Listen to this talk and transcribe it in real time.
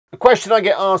A question I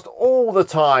get asked all the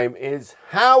time is,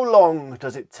 how long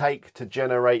does it take to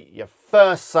generate your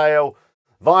first sale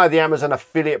via the Amazon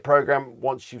affiliate program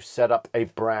once you've set up a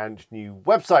brand new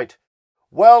website?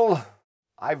 Well,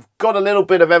 I've got a little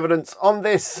bit of evidence on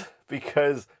this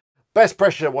because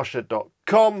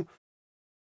bestpressurewasher.com,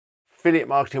 affiliate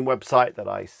marketing website that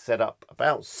I set up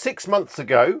about 6 months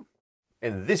ago,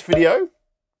 in this video,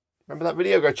 remember that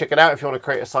video? Go check it out if you want to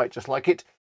create a site just like it.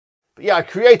 But yeah, I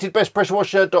created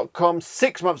bestpressurewasher.com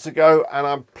 6 months ago, and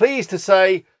I'm pleased to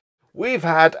say we've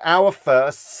had our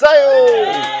first sale.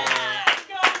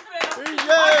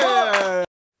 Yeah.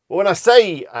 Well, when I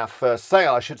say our first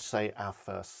sale, I should say our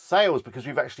first sales, because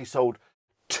we've actually sold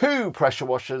 2 pressure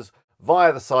washers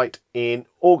via the site in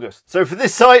August. So for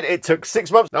this site, it took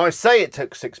 6 months. Now I say it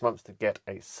took 6 months to get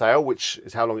a sale, which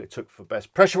is how long it took for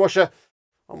Best Pressure Washer.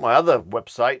 On my other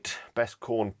website,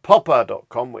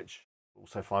 bestcornpopper.com, which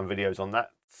also find videos on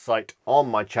that site on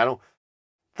my channel,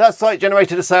 that site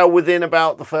generated a sale within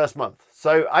about the first month.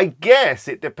 So I guess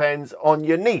it depends on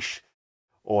your niche,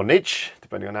 or niche,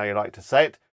 depending on how you like to say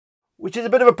it, which is a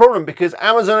bit of a problem because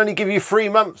Amazon only give you 3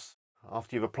 months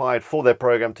after you've applied for their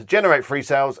program to generate free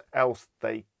sales, else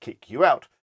they kick you out,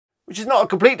 which is not a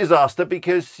complete disaster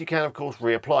because you can of course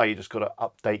reapply. You just got to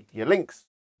update your links,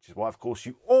 which is why of course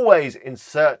you always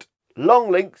insert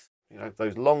long links. You know,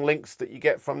 those long links that you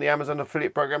get from the Amazon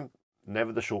affiliate program,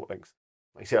 never the short links.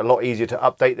 Makes it a lot easier to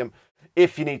update them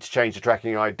if you need to change the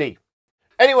tracking ID.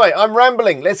 Anyway, I'm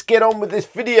rambling. Let's get on with this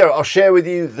video. I'll share with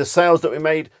you the sales that we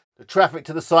made, the traffic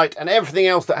to the site, and everything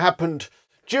else that happened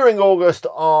during August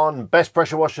on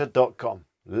bestpressurewasher.com.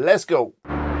 Let's go.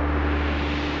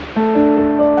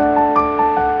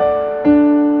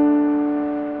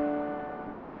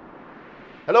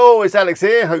 Hello, it's Alex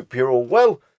here. Hope you're all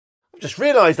well. Just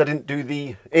realised I didn't do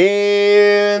the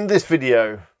in this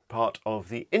video part of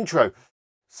the intro.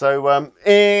 So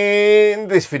in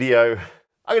this video,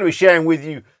 I'm going to be sharing with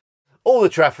you all the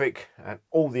traffic and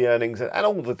all the earnings and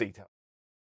all the details.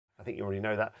 I think you already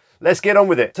know that. Let's get on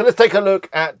with it. So let's take a look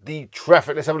at the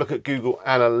traffic. Let's have a look at Google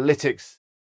Analytics.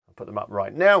 I'll put them up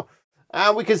right now.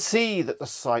 And we can see that the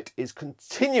site is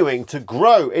continuing to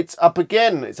grow. It's up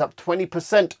again. It's up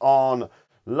 20% on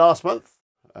last month.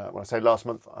 When I say last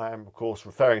month, I am of course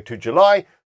referring to July.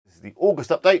 This is the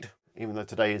August update, even though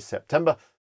today is September.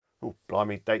 Oh,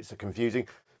 blimey, dates are confusing.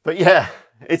 But yeah,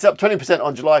 it's up 20%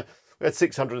 on July. We had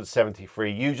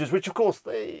 673 users, which of course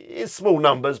is small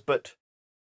numbers, but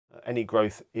any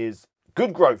growth is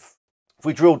good growth. If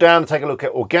we drill down and take a look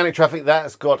at organic traffic,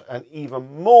 that's got an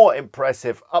even more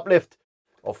impressive uplift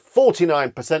of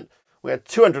 49%. We had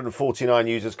 249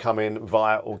 users come in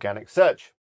via organic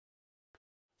search.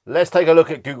 Let's take a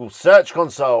look at Google Search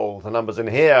Console. The numbers in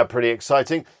here are pretty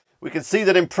exciting. We can see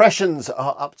that impressions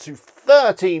are up to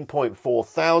 13.4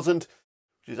 thousand,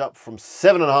 which is up from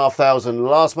 7,500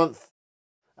 last month.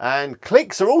 And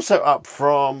clicks are also up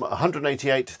from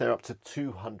 188, they're up to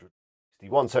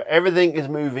 261. So everything is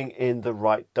moving in the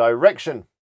right direction.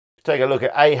 Take a look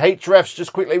at Ahrefs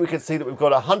just quickly. We can see that we've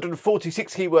got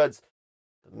 146 keywords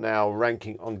now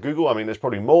ranking on Google. I mean, there's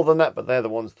probably more than that, but they're the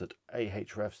ones that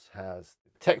Ahrefs has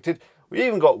detected. We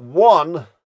even got one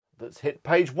that's hit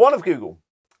page 1 of Google.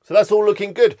 So that's all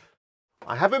looking good.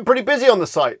 I have been pretty busy on the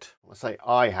site. I say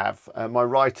I have. My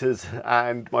writers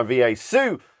and my VA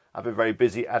Sue have been very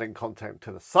busy adding content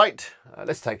to the site.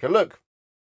 Let's take a look.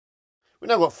 We've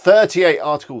now got 38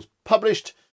 articles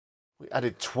published. We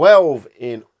added 12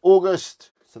 in August.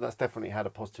 So that's definitely had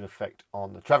a positive effect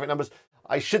on the traffic numbers.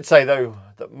 I should say though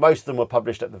that most of them were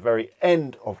published at the very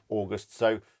end of August.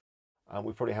 So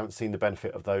we probably haven't seen the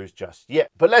benefit of those just yet.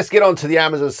 But let's get on to the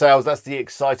Amazon sales. That's the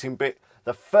exciting bit.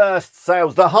 The first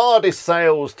sales, the hardest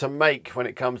sales to make when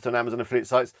it comes to an Amazon affiliate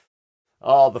sites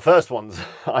are the first ones.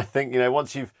 I think, you know,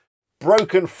 once you've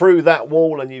broken through that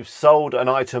wall and you've sold an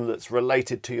item that's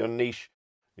related to your niche,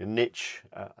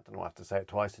 I don't know why I have to say it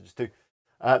twice, I just do.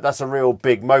 That's a real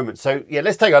big moment. So yeah,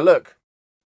 let's take a look.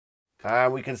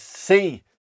 We can see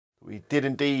we did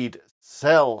indeed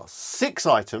sell 6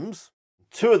 items.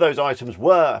 2 of those items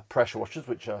were pressure washers,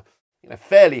 which are, you know,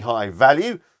 fairly high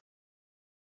value.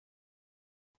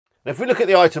 And if we look at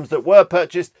the items that were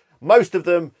purchased, most of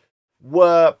them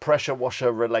were pressure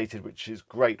washer related, which is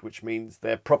great, which means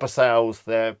they're proper sales.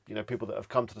 They're, you know, people that have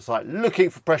come to the site looking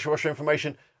for pressure washer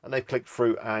information and they've clicked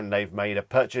through and they've made a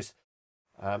purchase.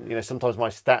 You know, sometimes my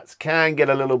stats can get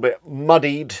a little bit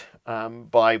muddied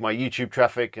by my YouTube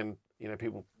traffic and, you know,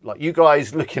 people like you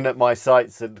guys looking at my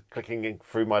sites and clicking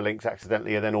through my links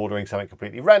accidentally and then ordering something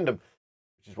completely random,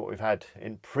 which is what we've had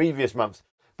in previous months.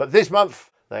 But this month,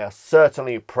 they are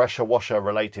certainly pressure washer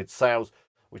related sales,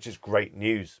 which is great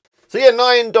news. So yeah,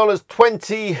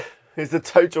 $9.20 is the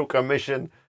total commission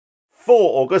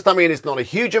for August. I mean, it's not a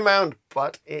huge amount,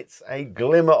 but it's a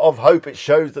glimmer of hope. It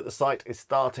shows that the site is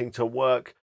starting to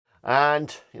work.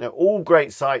 And, you know, all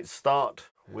great sites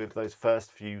start with those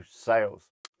first few sales.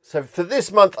 So for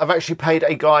this month, I've actually paid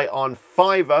a guy on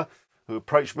Fiverr who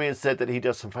approached me and said that he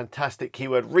does some fantastic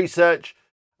keyword research.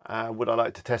 Would I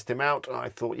like to test him out? And I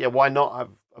thought, yeah, why not?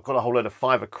 I've got a whole load of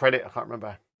Fiverr credit. I can't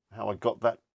remember how I got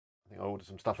that. I think I ordered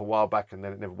some stuff a while back and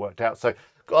then it never worked out. So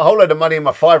got a whole load of money in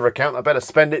my Fiverr account. I better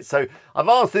spend it. So I've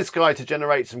asked this guy to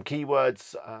generate some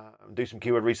keywords, do some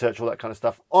keyword research, all that kind of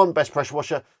stuff on Best Pressure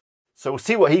Washer. So we'll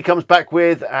see what he comes back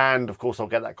with. And of course, I'll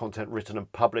get that content written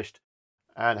and published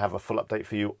and have a full update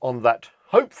for you on that,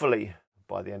 hopefully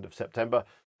by the end of September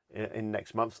in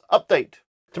next month's update.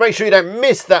 To make sure you don't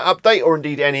miss that update or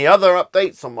indeed any other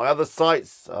updates on my other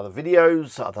sites, other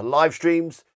videos, other live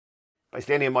streams,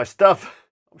 basically any of my stuff,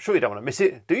 I'm sure you don't want to miss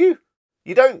it, do you?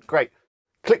 You don't? Great.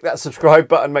 Click that subscribe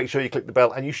button, make sure you click the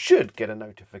bell, and you should get a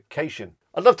notification.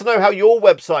 I'd love to know how your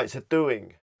websites are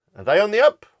doing. Are they on the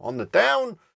up, on the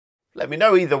down? Let me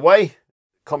know either way.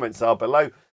 Comments are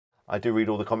below. I do read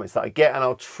all the comments that I get, and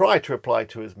I'll try to reply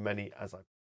to as many as I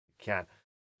can.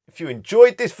 If you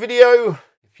enjoyed this video,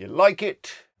 if you like it,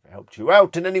 if it helped you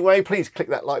out in any way, please click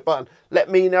that like button. Let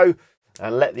me know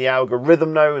and let the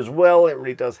algorithm know as well. It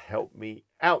really does help me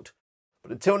out.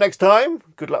 But until next time,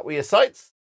 good luck with your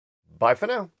sites. Bye for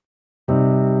now.